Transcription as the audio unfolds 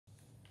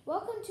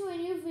Welcome to a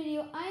new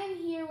video. I am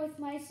here with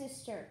my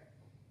sister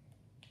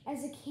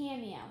as a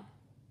cameo.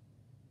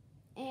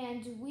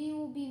 And we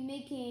will be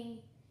making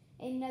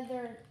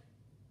another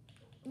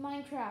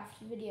Minecraft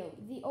video.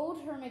 The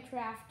old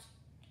heremitecraft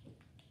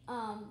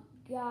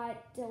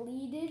got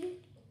deleted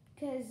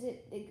because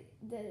it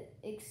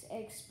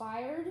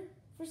expired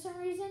for some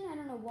reason. I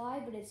don't know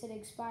why, but it said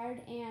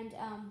expired. And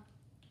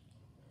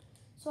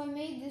so I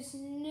made this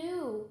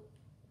new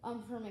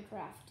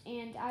heremitecraft,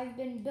 and I've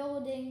been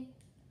building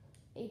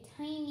a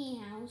tiny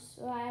house.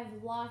 So I have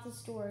lots of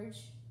storage.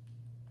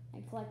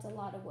 I collect a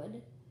lot of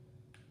wood.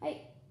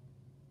 Hey,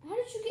 how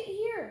did you get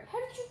here? How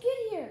did you get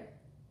here?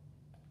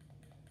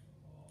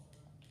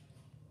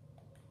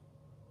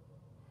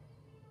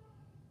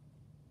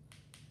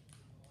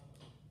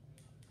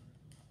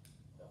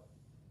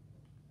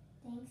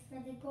 Thanks for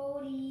the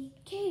goldie.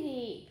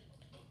 Katie!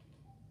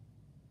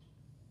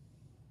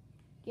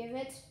 Give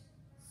it.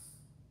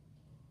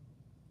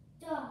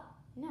 Stop.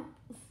 No.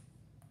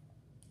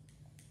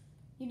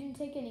 You didn't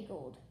take any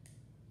gold.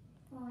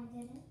 Oh, I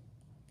didn't?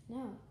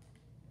 No.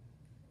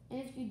 And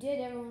if you did,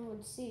 everyone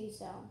would see,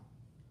 so.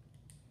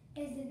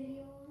 Is the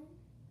video on?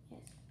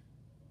 Yes.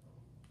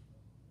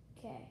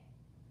 Okay.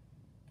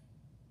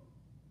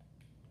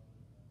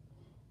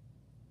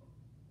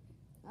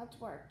 Let's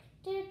work.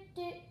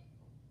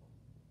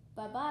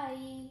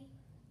 Bye-bye.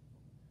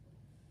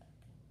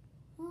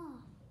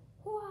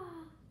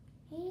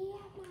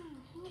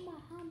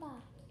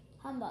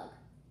 Humbug.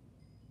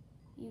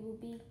 You will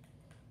be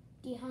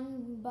the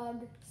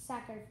humbug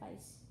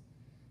sacrifice.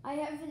 I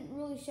haven't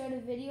really showed a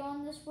video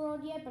on this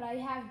world yet, but I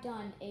have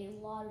done a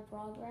lot of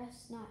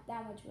progress. Not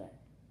that much, but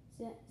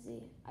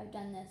see, I've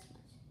done this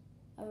much.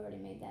 I've already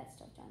made that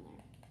stuff down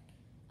there.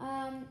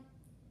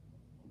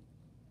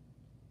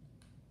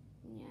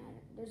 Yeah,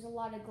 there's a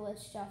lot of glitch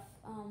stuff.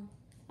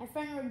 My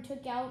friend already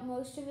took out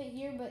most of it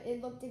here, but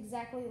it looked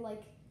exactly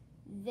like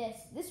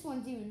this. This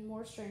one's even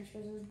more strange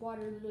because there's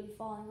water literally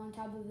falling on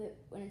top of it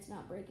when it's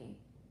not breaking.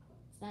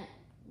 It's not,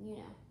 you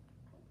know.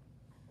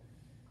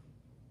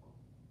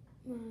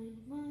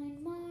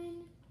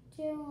 Mine,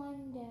 till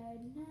I'm dead.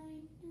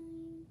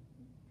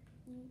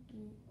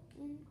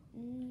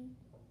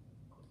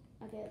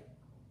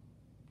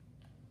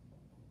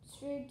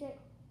 Okay.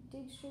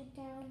 Dig straight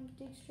down.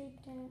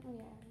 Oh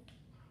yeah.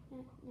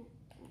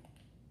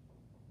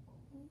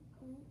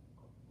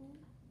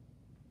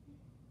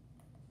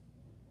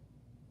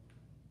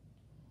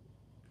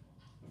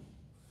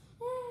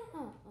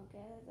 Oh,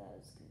 okay. That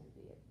was gonna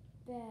be a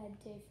bad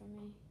day for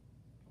me.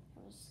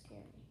 That was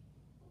scary.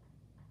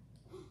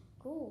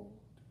 Gold.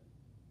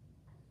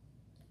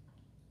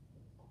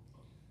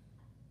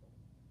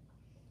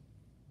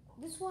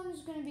 This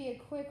one's going to be a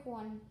quick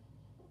one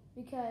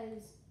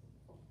because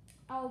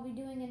I'll be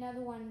doing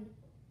another one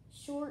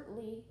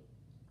shortly.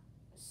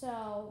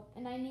 So,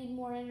 and I need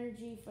more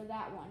energy for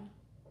that one.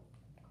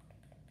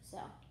 So,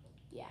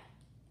 yeah.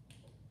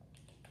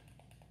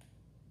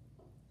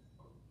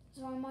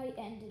 So I might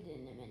end it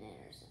in a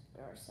minute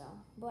or so.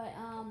 But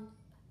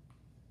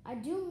I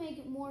do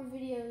make more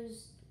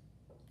videos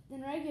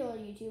than regular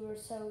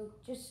YouTubers, so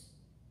just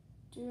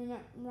to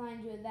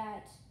remind you of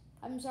that.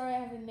 I'm sorry I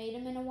haven't made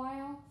them in a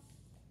while.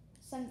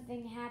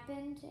 Something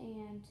happened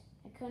and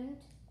I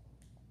couldn't.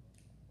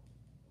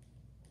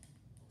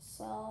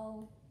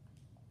 So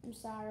I'm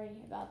sorry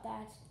about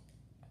that.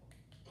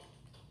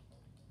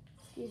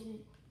 Excuse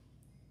me.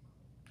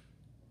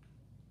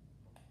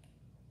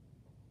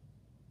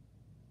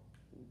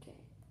 Okay.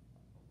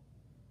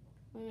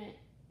 Wait a minute.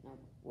 Now,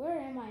 where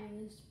am I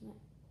in this?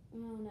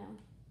 Oh no.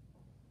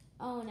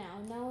 Oh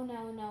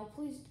no,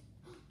 please.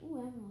 Ooh,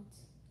 emeralds.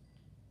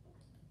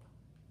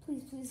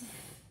 Please.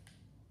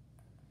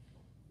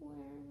 Where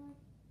am I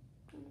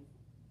gonna?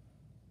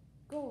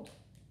 Gold.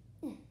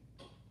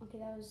 Okay,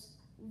 that was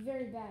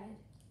very bad.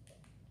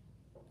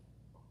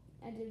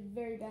 I did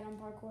very bad on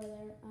parkour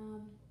there.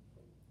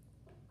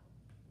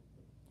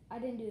 I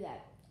didn't do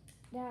that.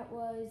 That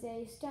was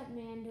a stunt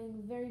man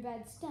doing very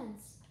bad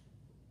stunts.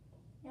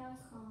 That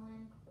was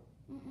Colin.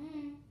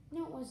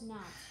 No, it was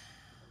not.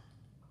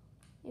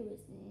 It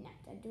was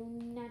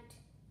not.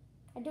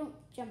 I don't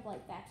jump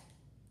like that.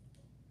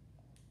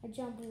 I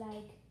jump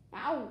like,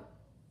 ow!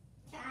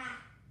 Ah!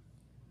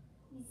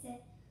 You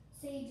said,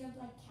 so you jump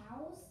like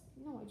cows?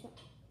 No, I jump.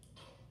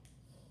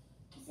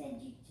 You said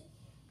you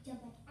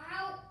jump like,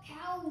 ow,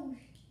 cows!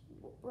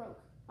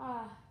 Broke.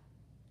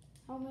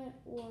 Helmet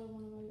or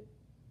one of my,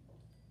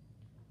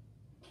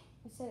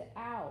 I said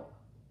ow.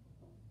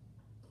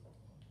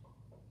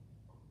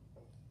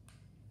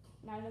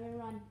 Now let me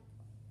run.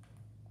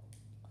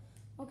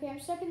 Okay, I'm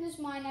stuck in this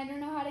mine. I don't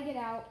know how to get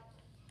out.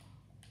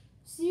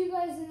 See you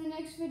guys in the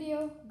next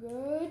video.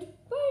 Goodbye.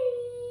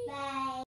 Bye.